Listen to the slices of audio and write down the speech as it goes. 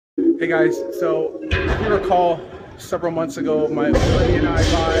Hey guys, so if you recall, several months ago, my buddy and I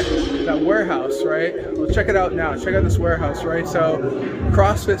bought that warehouse, right? Well, check it out now. Check out this warehouse, right? So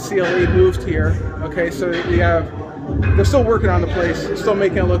CrossFit CLE moved here. Okay, so they're still working on the place, still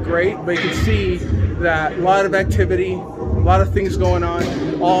making it look great, but you can see that a lot of activity, a lot of things going on.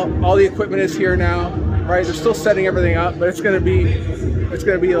 All the equipment is here now, right? They're still setting everything up, but it's gonna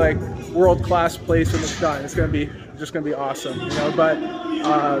be like world-class place when it's done. It's just gonna be awesome, you know. But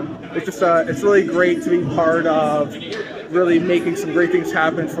it's really great to be part of really making some great things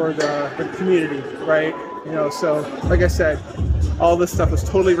happen for the community, right? You know, so like I said, all this stuff was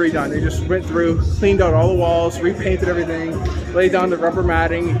totally redone. They just went through, cleaned out all the walls, repainted everything, laid down the rubber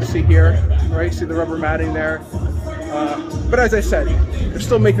matting. You can see here, right? See the rubber matting there. But as I said, they're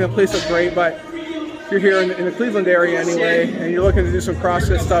still making the place look great. But if you're here in the Cleveland area anyway, and you're looking to do some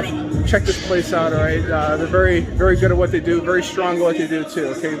CrossFit stuff, check this place out, all right? They're very, very good at what they do, very strong at what they do too,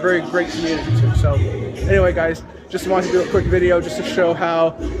 okay? Very great community too. So anyway, guys, just wanted to do a quick video just to show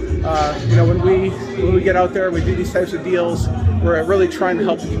how, you know, when we get out there and we do these types of deals, we're really trying to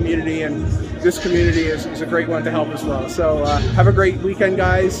help the community, and this community is a great one to help as well. So have a great weekend,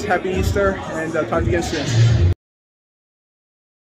 guys. Happy Easter, and talk to you again soon.